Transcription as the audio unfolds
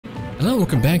Hello,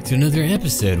 welcome back to another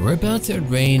episode. We're about to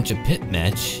arrange a pit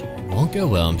match. It won't go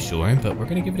well, I'm sure, but we're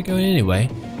gonna give it a go anyway.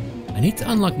 I need to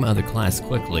unlock my other class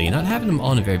quickly. Not having them all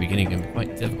in the very beginning can be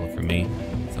quite difficult for me,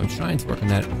 so I'm trying to work on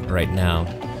that right now.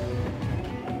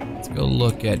 Let's go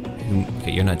look at who...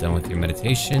 Okay, you're not done with your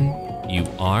meditation. You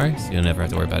are, so you'll never have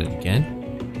to worry about it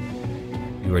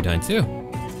again. You are done too.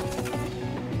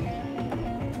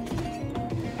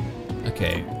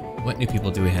 Okay. What new people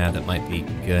do we have that might be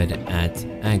good at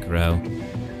aggro?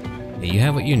 Yeah, you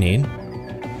have what you need.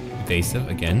 Evasive,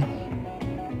 again.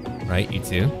 Right, you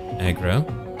too. Aggro.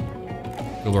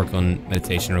 Go work on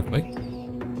meditation real quick.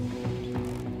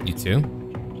 You too.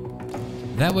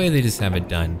 That way they just have it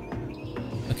done.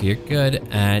 Okay, you're good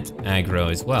at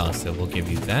aggro as well, so we'll give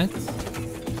you that.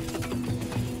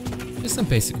 Just some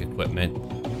basic equipment.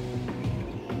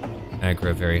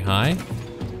 Aggro very high.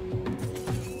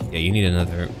 Yeah, you need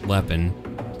another weapon.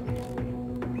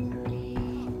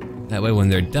 That way when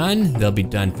they're done, they'll be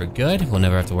done for good. We'll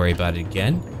never have to worry about it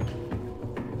again.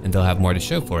 And they'll have more to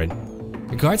show for it.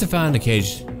 The guards have found a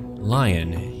caged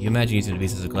lion. You imagine using the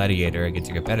beast as a gladiator against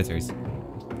your competitors.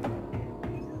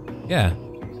 Yeah.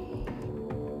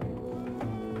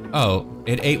 Oh,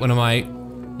 it ate one of my...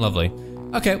 Lovely.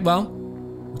 Okay, well,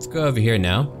 let's go over here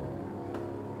now.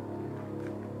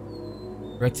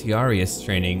 Retiarius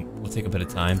training will take a bit of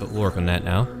time, but we'll work on that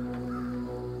now.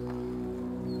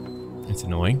 It's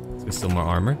annoying. Let's go steal more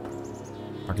armor.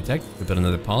 Architect, we'll build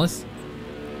another polis.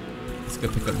 Let's go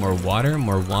pick up more water,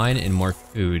 more wine, and more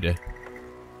food.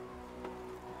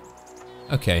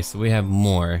 Okay, so we have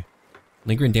more.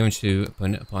 Lingering damage to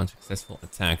opponent upon successful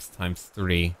attacks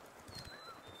 ×3.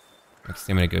 Our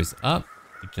stamina goes up.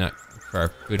 You do not require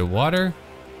food or water.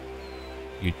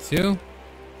 You too.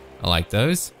 I like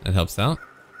those. That helps out.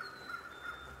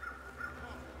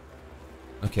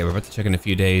 Okay, we're about to check in a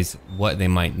few days what they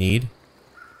might need.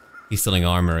 He's stealing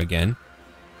armor again.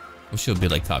 Wish it would be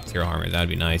like top tier armor. That'd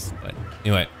be nice, but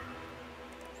anyway.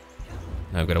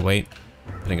 Now I've got to wait.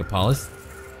 Putting a polis.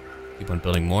 Keep on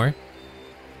building more.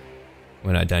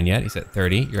 We're not done yet. He's at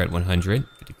 30. You're at 100.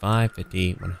 55,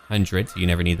 50, 100. So you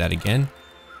never need that again.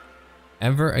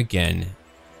 Ever again.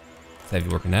 Let's have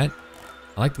you work on that.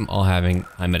 I like them all having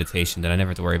high meditation, then I never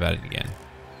have to worry about it again.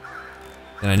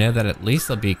 Then I know that at least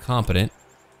I'll be competent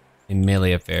in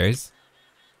melee affairs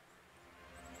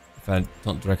if I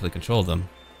don't directly control them.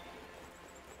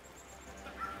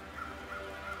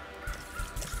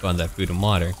 Fund that food and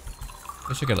water.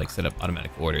 Wish I could like set up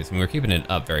automatic orders. I mean, we're keeping it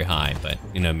up very high, but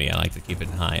you know me, I like to keep it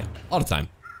high all the time.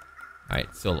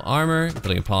 Alright, still armor,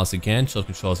 building a policy again. Shield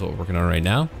control is what we're working on right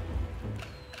now.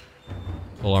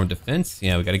 Full arm defense,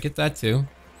 yeah, we gotta get that too.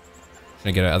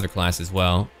 Trying to get our other class as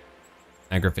well.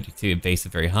 Aggro 52,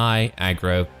 evasive very high.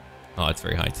 Aggro, oh, it's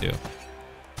very high too.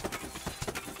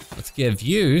 Let's give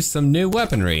you some new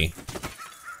weaponry.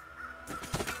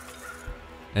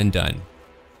 And done.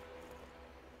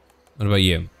 What about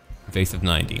you? Evasive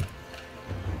 90.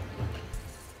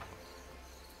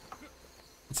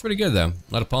 It's pretty good though.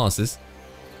 A lot of policies.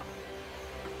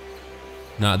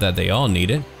 Not that they all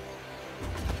need it.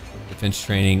 Defense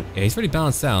training. Yeah, he's pretty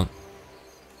balanced out.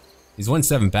 He's won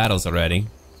 7 battles already.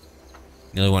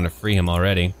 Nearly want to free him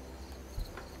already.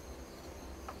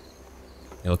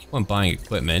 Yeah, we'll keep on buying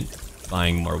equipment.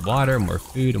 Buying more water, more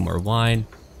food, and more wine.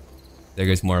 There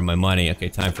goes more of my money. Okay,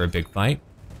 time for a big fight.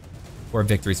 4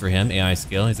 victories for him. AI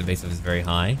skill. His evasive is very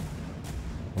high.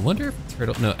 I wonder if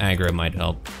turtle... No, aggro might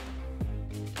help.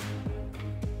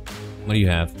 What do you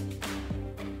have?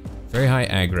 Very high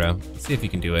aggro. Let's see if you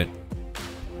can do it.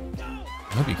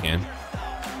 I hope you can.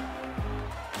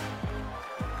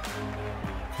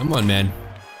 Come on, man.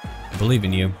 I believe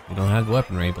in you. You don't have the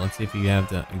weaponry, but let's see if you have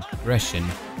the aggression.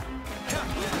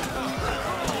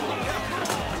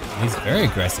 He's very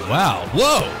aggressive. Wow.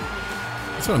 Whoa!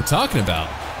 That's what I'm talking about.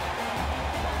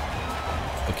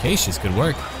 Vocacious. Good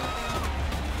work.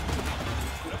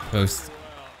 Post.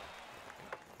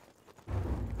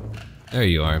 There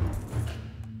you are.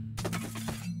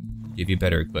 Give you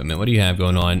better equipment. What do you have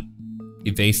going on?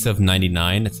 Evasive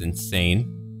 99. That's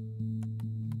insane.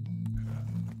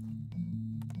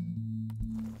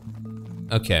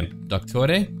 Okay,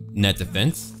 Doctore, net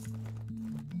defense.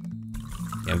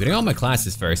 Yeah, I'm getting all my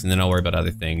classes first, and then I'll worry about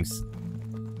other things.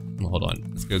 Well, hold on,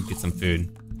 let's go get some food.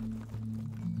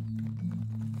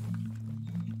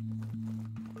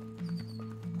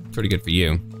 Pretty good for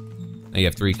you. Now you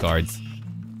have 3 cards.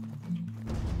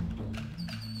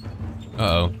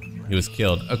 Uh-oh, he was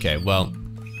killed. Okay, well,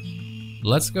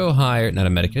 let's go higher. Not a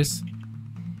medicus.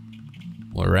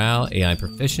 Morale, AI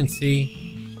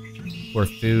proficiency, for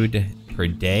food per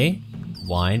day,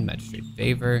 wine, magistrate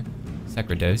favor,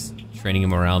 sacrados, Training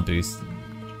and morale boost.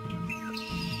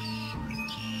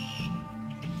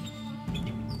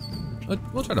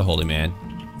 We'll try the Holy Man.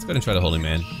 Let's go ahead and try the Holy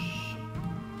Man.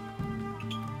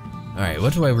 Alright,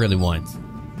 what do I really want?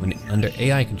 When under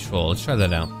AI control, let's try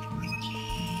that out.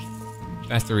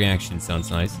 Faster reaction sounds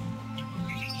nice.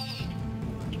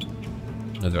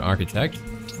 Another Architect.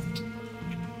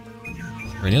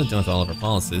 We're nearly done with all of our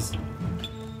policies.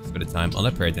 It's a bit of time. Oh,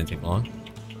 that prayer didn't take long.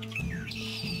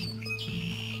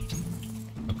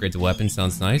 Upgrade the weapon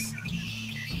sounds nice.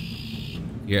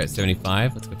 You're at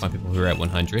 75. Let's go find people who are at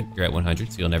 100. You're at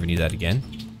 100, so you'll never need that again.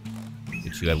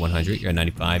 Get you at 100. You're at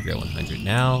 95. You're at 100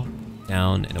 now.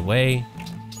 Down and away.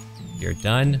 You're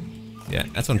done. Yeah,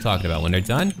 that's what I'm talking about. When they're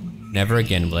done, never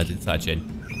again will let it touch it.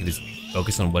 You can just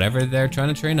focus on whatever they're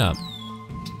trying to train up.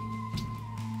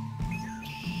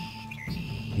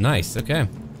 Nice, okay.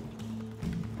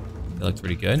 That looks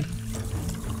pretty good.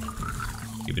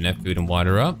 Keeping that food and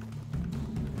water up.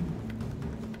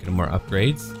 Getting more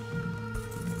upgrades.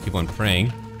 Keep on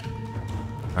praying.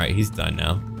 Alright, he's done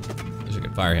now. I wish I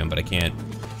could fire him, but I can't.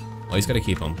 Well, he's gotta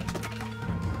keep him.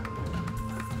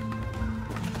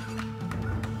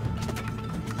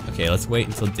 Okay, let's wait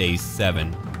until day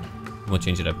 7. We'll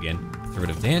change it up again. Get rid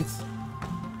of dance.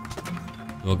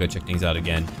 We'll go check things out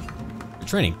again. We're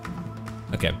training.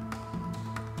 Okay.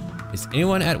 Is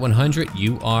anyone at 100?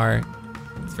 You are.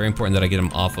 It's very important that I get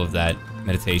them off of that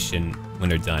meditation when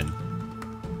they're done.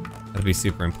 That'll be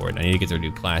super important. I need to get their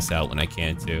new class out when I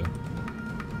can too.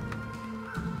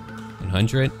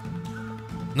 100.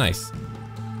 Nice.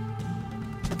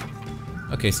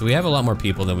 Okay, so we have a lot more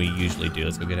people than we usually do.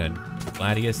 Let's go get ahead.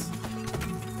 Gladiator.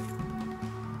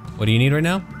 What do you need right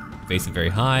now? Base it very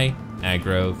high.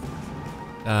 Aggro.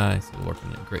 So we'll work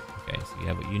on it. Great. Okay, so you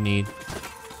have what you need.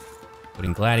 Put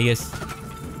in Gladiator.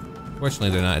 Fortunately,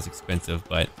 they're not as expensive,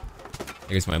 but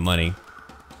here's my money.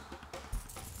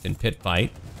 Then Pit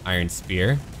Fight. Iron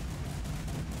Spear.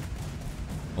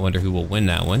 I wonder who will win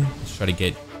that one. Let's try to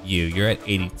get you. You're at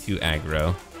 82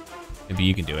 aggro. Maybe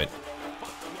you can do it.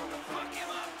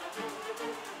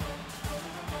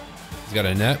 He's got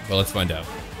a net? Well, let's find out.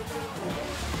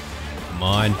 Come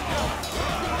on.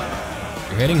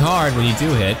 You're hitting hard when you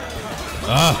do hit.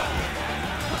 Ugh.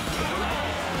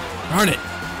 Darn it.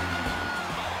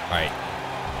 Alright.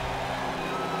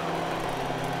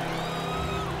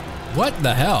 What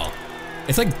the hell?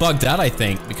 It's like bugged out, I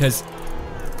think, because...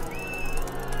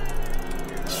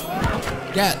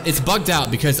 Yeah, it's bugged out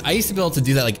because I used to be able to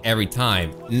do that like every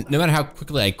time. No matter how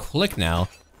quickly I click now,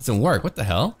 it doesn't work. What the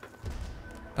hell?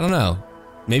 I don't know.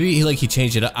 Maybe he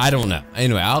changed it up. I don't know.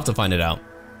 Anyway, I'll have to find it out.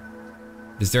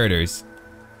 Deserters.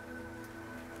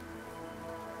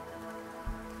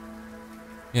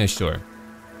 Yeah, sure.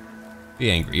 Be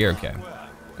angry. You're okay.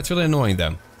 That's really annoying,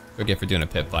 though. Forget for doing a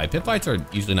pit fight. Pit fights are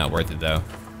usually not worth it, though.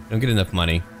 Don't get enough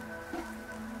money.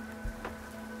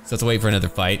 So let's wait for another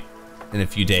fight in a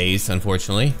few days,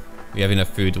 unfortunately. We have enough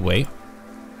food to wait.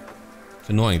 It's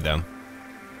annoying, though.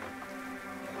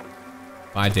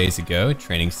 5 days ago,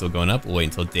 training's still going up. We'll wait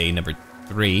until day number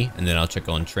 3, and then I'll check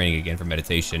on training again for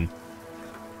meditation.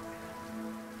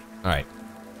 Alright.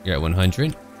 You're at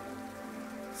 100.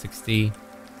 60.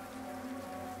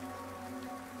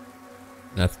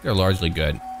 I think they're largely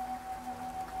good.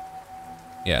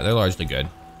 Yeah, they're largely good.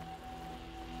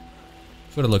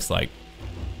 That's what it looks like.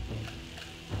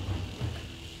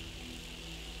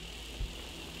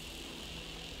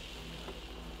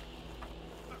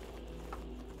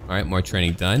 Alright, more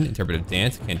training done. Interpretive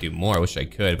dance. Can't do more. I wish I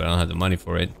could, but I don't have the money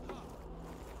for it.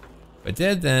 If I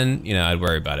did, then, you know, I'd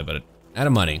worry about it, but out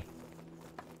of money.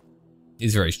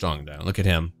 He's very strong, though. Look at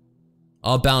him.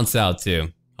 All balanced out, too.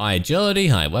 High agility,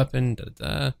 high weapon,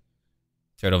 da-da-da.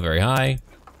 Turtle very high.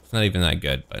 It's not even that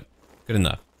good, but good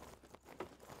enough.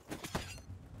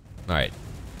 Alright.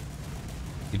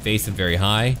 Evasive very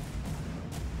high.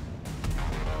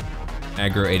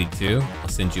 Aggro 82. I'll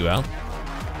send you out.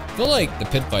 I feel like the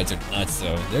pit fights are nuts,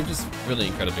 though. They're just really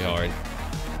incredibly hard.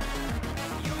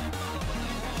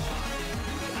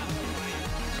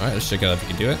 Alright, let's check out if we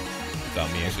can do it.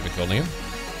 Without me actually controlling him.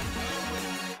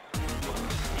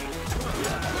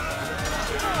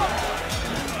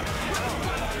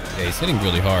 Okay, he's hitting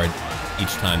really hard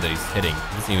each time that he's hitting.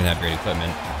 He doesn't even have great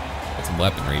equipment. Got some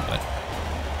weaponry, but...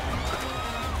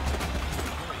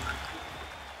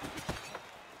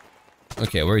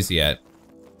 Okay, where is he at?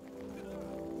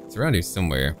 It's around here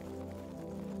somewhere.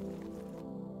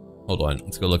 Hold on,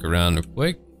 let's go look around real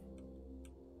quick.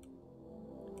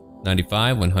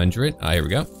 95, 100. Ah, here we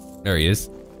go. There he is.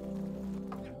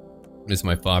 This is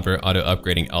my father, auto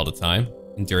upgrading all the time.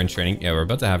 Endurance training. Yeah, we're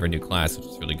about to have our new class, which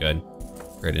is really good.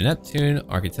 Create a Neptune,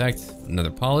 Architect,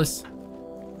 another Polis.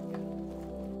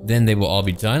 Then they will all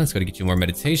be done. Let's go to get you more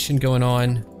meditation going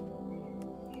on.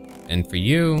 And for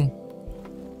you...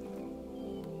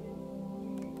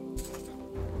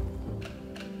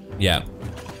 yeah,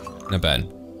 not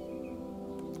bad.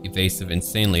 Evasive,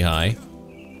 insanely high.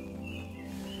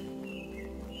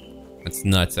 That's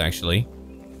nuts, actually.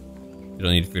 You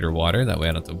don't need food or water. That way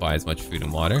I don't have to buy as much food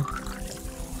and water.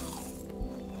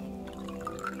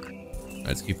 Alright,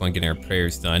 let's keep on getting our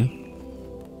prayers done.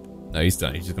 No, he's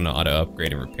done. He's just gonna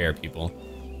auto-upgrade and repair people.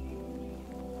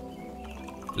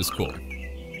 Which is cool.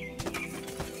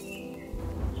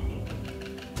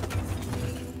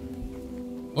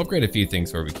 We'll upgrade a few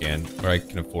things where we can, where I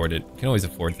can afford it. Can always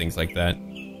afford things like that.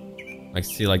 Like,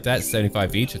 see, like that,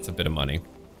 75 each, it's a bit of money.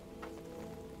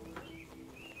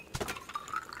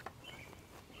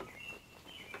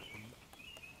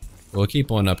 We'll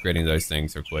keep on upgrading those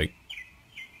things real quick.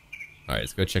 Alright,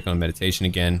 let's go check on meditation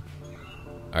again.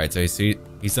 Alright, so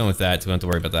he's done with that, so we don't have to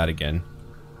worry about that again.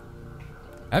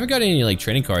 I haven't got any, like,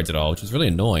 training cards at all, which is really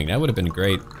annoying. That would have been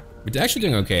great. We're actually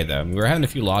doing okay, though. We were having a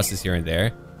few losses here and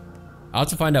there. I'll have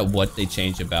to find out what they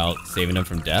changed about saving them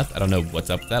from death. I don't know what's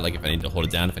up with that, like if I need to hold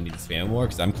it down, if I need to spam more,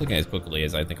 because I'm clicking as quickly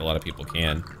as I think a lot of people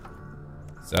can.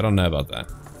 So I don't know about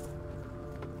that.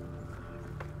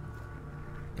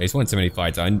 I just won so many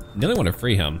fights. I nearly want to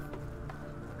free him.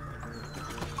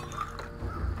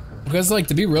 Because, like,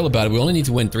 to be real about it, we only need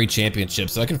to win 3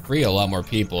 championships, so I can free a lot more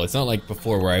people. It's not like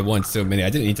before where I won so many. I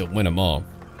didn't need to win them all.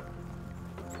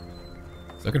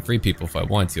 So I can free people if I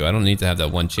want to. I don't need to have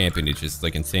that one champion who's just,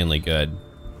 like, insanely good.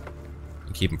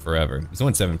 And keep him forever. He's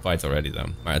won 7 fights already, though.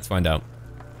 Alright, let's find out.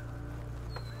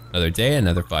 Another day,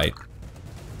 another fight.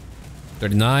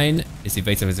 39. His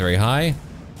evasive is very high.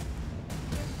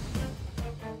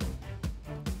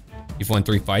 You've won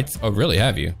 3 fights? Oh, really,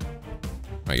 have you?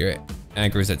 Alright, your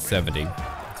aggro is at 70.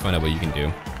 Let's find out what you can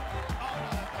do.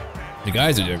 The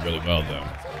guys are doing really well, though.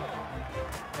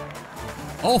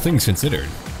 All things considered.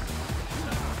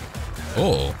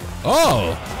 Oh.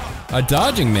 Oh! A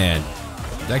dodging man.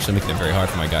 It's actually making it very hard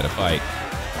for my guy to fight.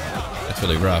 That's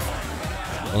really rough.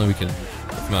 Only we can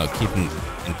somehow keep him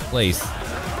in place.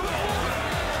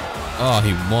 Oh,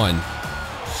 he won.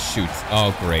 Shoot.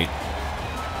 Oh, great.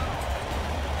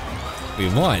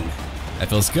 We won. That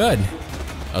feels good.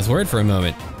 I was worried for a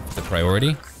moment. It's a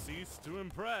priority.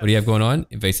 What do you have going on?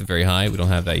 Evasive very high. We don't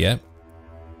have that yet.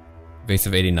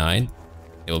 Evasive 89. Yeah,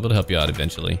 we'll be able to help you out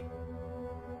eventually.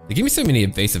 They give me so many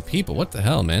evasive people. What the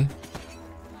hell, man?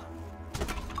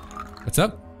 What's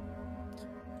up?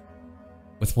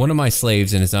 With one of my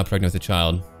slaves and is not pregnant with a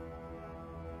child.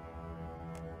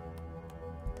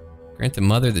 Grant the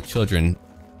mother the children.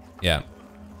 Yeah.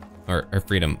 Or her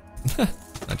freedom.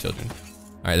 Not children.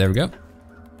 Alright, there we go.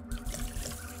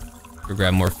 Go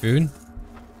grab more food.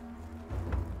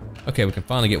 Okay, we can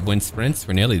finally get wind sprints.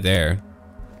 We're nearly there.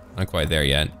 Not quite there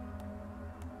yet.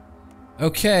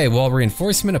 Okay, well,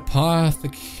 reinforcement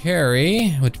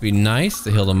apothecary would be nice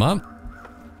to heal them up.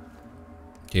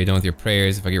 Okay, you're done with your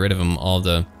prayers. If I get rid of them, all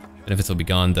the benefits will be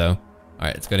gone, though.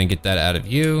 Alright, let's go ahead and get that out of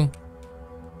you.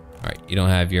 Alright, you don't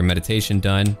have your meditation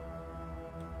done.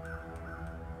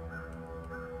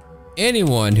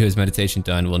 Anyone who has meditation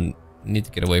done will need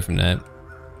to get away from that.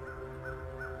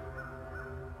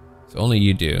 So only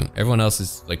you do. Everyone else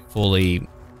is, like, fully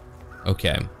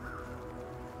okay.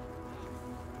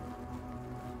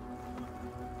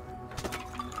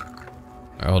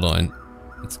 Alright, hold on.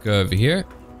 Let's go over here.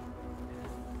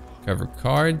 Cover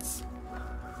cards.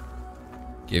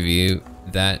 Give you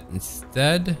that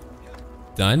instead.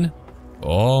 Done.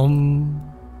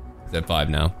 It's at 5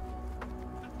 now.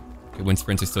 Okay, wind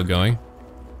sprints are still going.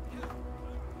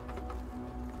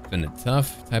 It's been a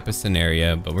tough type of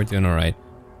scenario, but we're doing alright.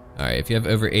 Alright, if you have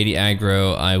over 80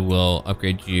 aggro, I will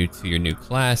upgrade you to your new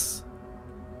class.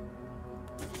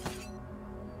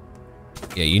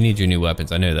 Yeah, you need your new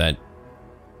weapons, I know that.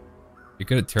 You're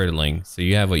good at turtling, so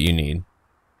you have what you need.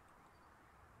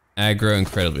 Aggro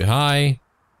incredibly high.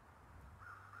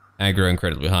 Aggro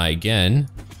incredibly high again.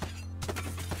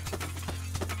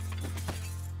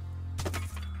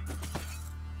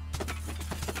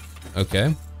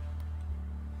 Okay.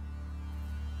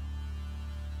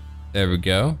 There we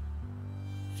go.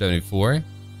 74.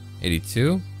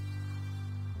 82.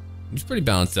 He's pretty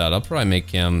balanced out. I'll probably make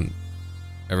him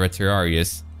a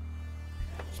Retirarius.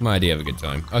 It's my idea of a good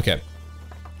time. Okay.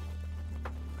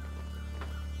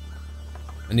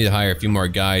 I need to hire a few more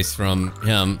guys from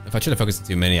him. If I try to focus on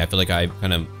too many, I feel like I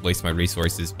kind of waste my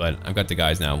resources, but I've got the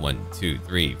guys now. 1, 2,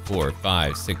 3, 4,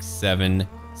 5, 6, 7,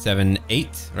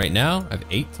 8 right now. I have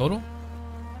 8 total.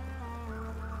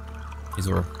 These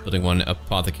are building one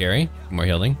apothecary. More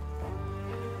healing.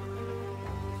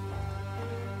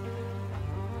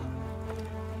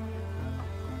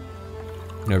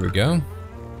 There we go.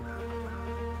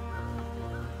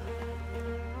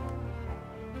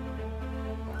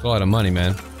 It's a lot of money,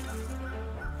 man.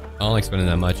 I don't like spending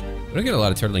that much. We don't get a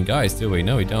lot of turtling guys, do we?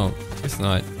 No, we don't. Guess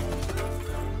not.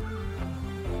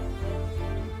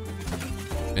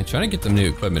 And trying to get them new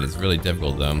equipment is really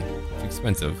difficult, though. It's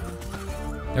expensive.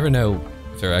 Never know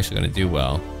if they're actually going to do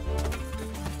well.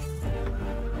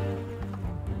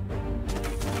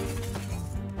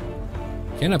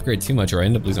 Can't upgrade too much or I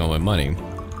end up losing all my money.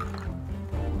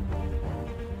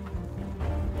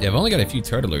 Yeah, I've only got a few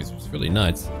turtlers, which is really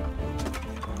nuts.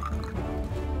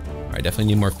 Alright,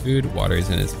 definitely need more food. Water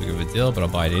isn't as big of a deal, but I'll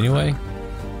buy it anyway.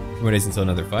 2 more days until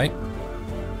another fight.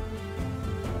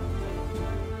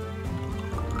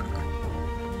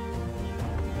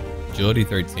 Agility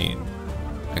 13.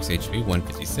 Max HP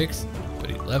 156.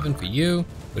 Putting 11 for you.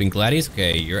 Putting Gladius.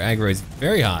 Okay, your aggro is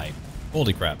very high.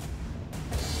 Holy crap.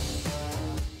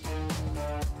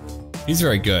 He's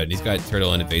very good. He's got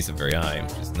turtle and evasive very high,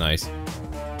 which is nice.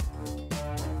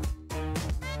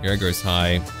 Your aggro is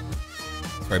high.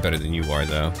 It's probably better than you are,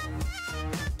 though.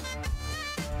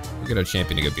 We'll get our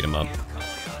champion to go beat him up.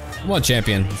 Come on,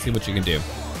 champion. Let's see what you can do.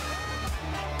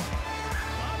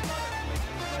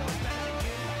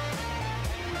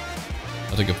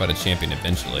 I'll take a fight a champion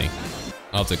eventually.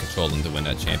 I'll have to control them to win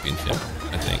that championship,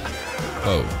 I think.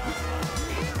 Whoa.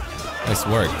 Nice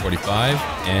work. 45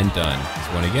 and done. He's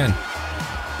won again.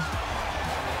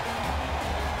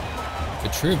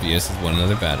 Vitruvius has won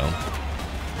another battle.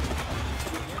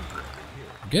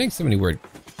 I'm getting so many weird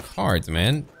cards,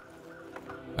 man.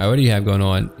 Alright, what do you have going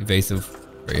on? Evasive,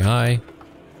 very high.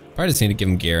 Probably just need to give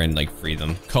him gear and like free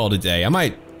them. Call it a day. I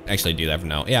might actually do that from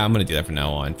now. Yeah, I'm gonna do that from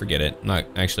now on. Forget it. I'm not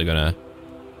actually gonna.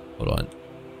 Hold on.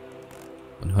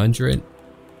 100.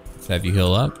 Let's have you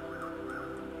heal up.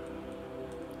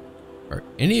 Are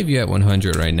any of you at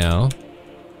 100 right now?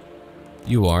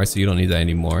 You are, so you don't need that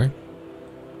anymore.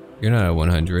 You're not at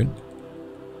 100.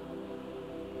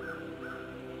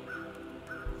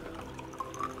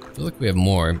 I feel like we have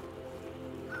more.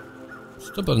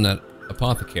 Still building that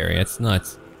apothecary. That's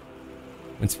nuts.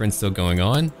 When sprint's still going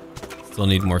on. Still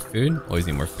need more food. Always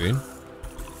need more food.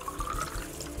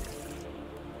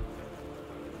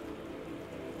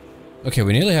 Okay,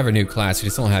 we nearly have our new class. We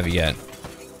just don't have it yet.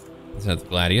 This is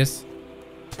Gladius.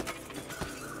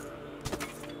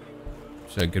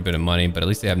 Should have a good bit of money, but at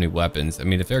least they have new weapons. I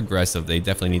mean, if they're aggressive, they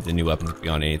definitely need the new weapons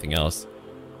beyond anything else.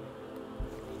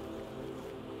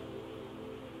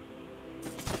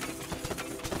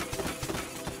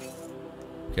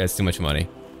 Okay, that's too much money.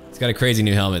 It's got a crazy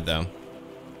new helmet, though.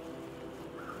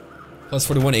 Plus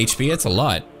 41 HP, that's a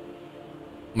lot.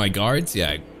 My guards?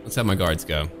 Yeah, let's have my guards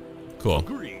go. Cool.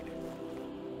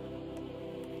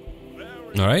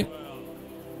 Alright.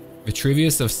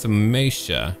 Vitruvius of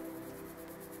Sarmatia.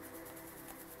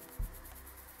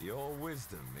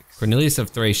 Cornelius of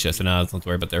Thracia, so now I don't have to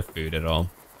worry about their food at all.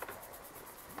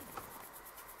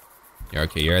 You're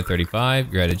okay, you're at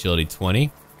 35, you're at agility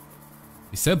 20.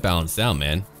 He's so balanced out,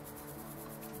 man.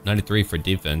 93 for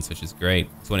defense, which is great.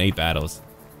 He's won 8 battles.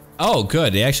 Oh,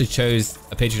 good, they actually chose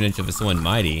a patronage of someone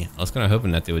mighty. I was kind of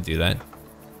hoping that they would do that.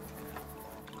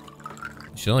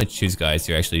 You should only choose guys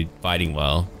who are actually fighting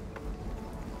well.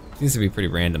 Seems to be pretty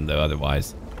random though,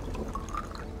 otherwise.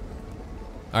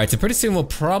 Alright, so pretty soon we'll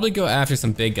probably go after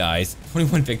some big guys.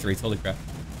 21 victories, holy crap.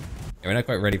 Yeah, we're not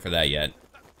quite ready for that yet.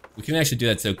 We can actually do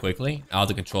that so quickly. I'll have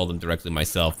to control them directly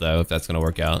myself though, if that's gonna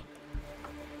work out.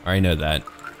 I already know that.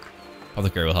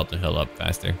 Public area will help them heal up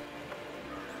faster.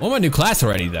 I want my new class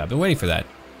already though, I've been waiting for that.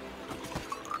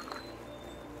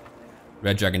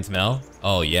 Red Dragon Smell?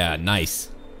 Oh yeah, nice.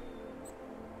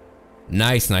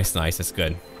 Nice, nice, nice, that's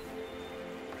good.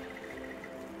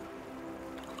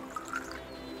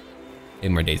 8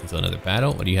 more days until another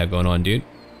battle. What do you have going on, dude?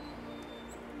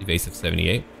 Evasive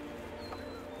 78.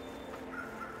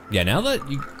 Yeah, now that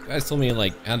you guys told me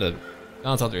like how to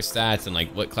balance out their stats and like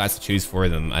what class to choose for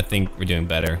them, I think we're doing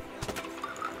better.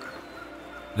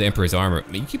 The Emperor's armor.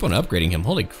 I mean, you keep on upgrading him.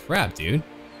 Holy crap, dude.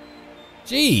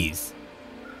 Jeez.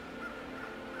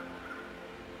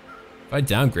 If I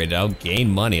downgrade it, I'll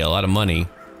gain money, a lot of money.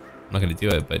 I'm not gonna do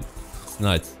it, but it's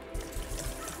nuts.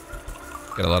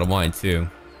 Got a lot of wine too.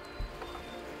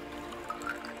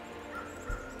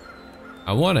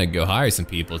 I want to go hire some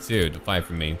people too to fight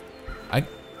for me.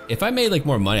 If I made like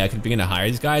more money, I could begin to hire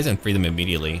these guys and free them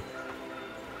immediately.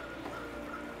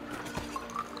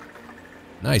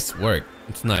 Nice work.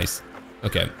 It's nice.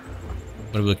 Okay.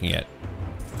 What are we looking at?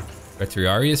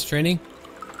 Veterarius training?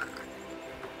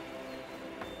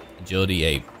 Agility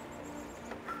 8.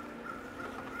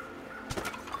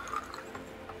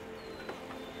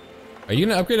 Are you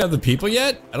gonna upgrade other people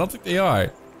yet? I don't think they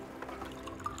are.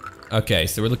 Okay,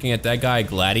 so we're looking at that guy,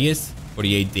 Gladius,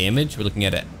 48 damage. We're looking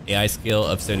at an AI skill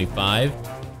of 75.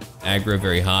 Aggro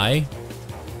very high.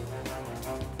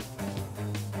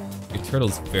 Your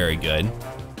turtle's very good.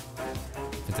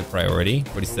 It's a priority.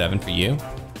 47 for you.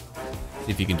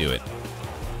 See if you can do it.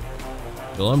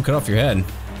 Don't let him cut off your head.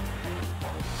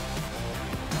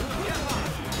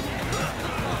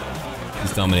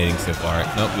 He's dominating so far.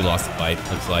 Nope, we lost the fight,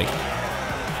 looks like.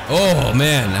 Oh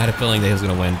man, I had a feeling that he was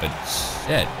gonna win, but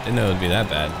shit, didn't know it would be that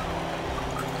bad.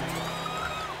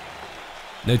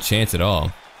 No chance at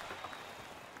all.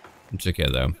 It's okay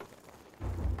though.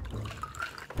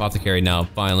 Apothecary now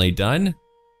finally done.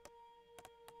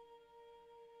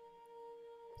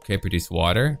 Okay, produce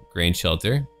water, grain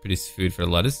shelter, produce food for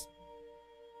lettuce.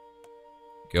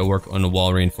 Go work on the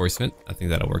wall reinforcement. I think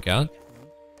that'll work out.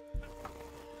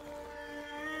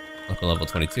 Up on level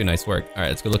 22, nice work. All right,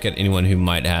 let's go look at anyone who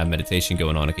might have meditation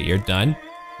going on. Okay, you're done.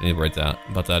 Any words out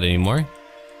about that anymore?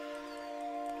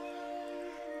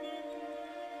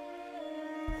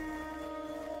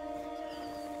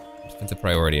 It's a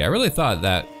priority. I really thought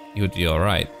that you would be all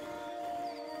right.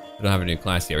 We don't have a new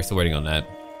class yet. We're still waiting on that.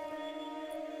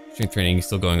 Strength training is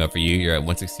still going up for you. You're at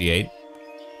 168.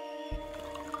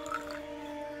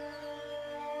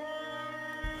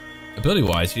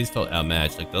 Ability-wise, she just felt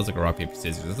outmatched. Like, that was like a rock, paper,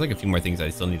 scissors. There's like a few more things I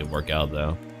still need to work out,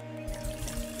 though.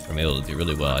 I'm able to do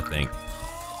really well, I think.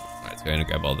 Alright, let's go ahead and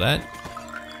grab all that.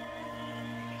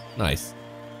 Nice.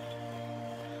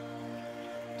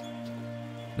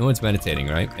 No one's meditating,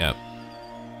 right? Yeah.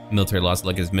 Military lost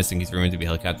leg is missing. He's rumored to be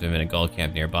held captive in a Gaul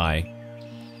camp nearby.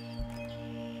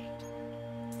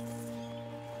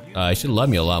 He should love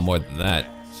me a lot more than that.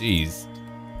 Jeez.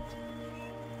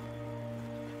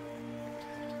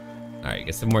 Alright,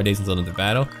 get 7 more days until another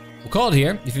battle. We'll call it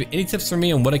here. If you have any tips for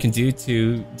me on what I can do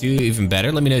to do even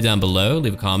better, let me know down below.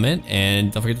 Leave a comment,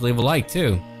 and don't forget to leave a like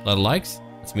too. A lot of likes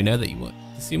lets me know that you want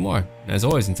to see more. And as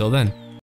always, until then.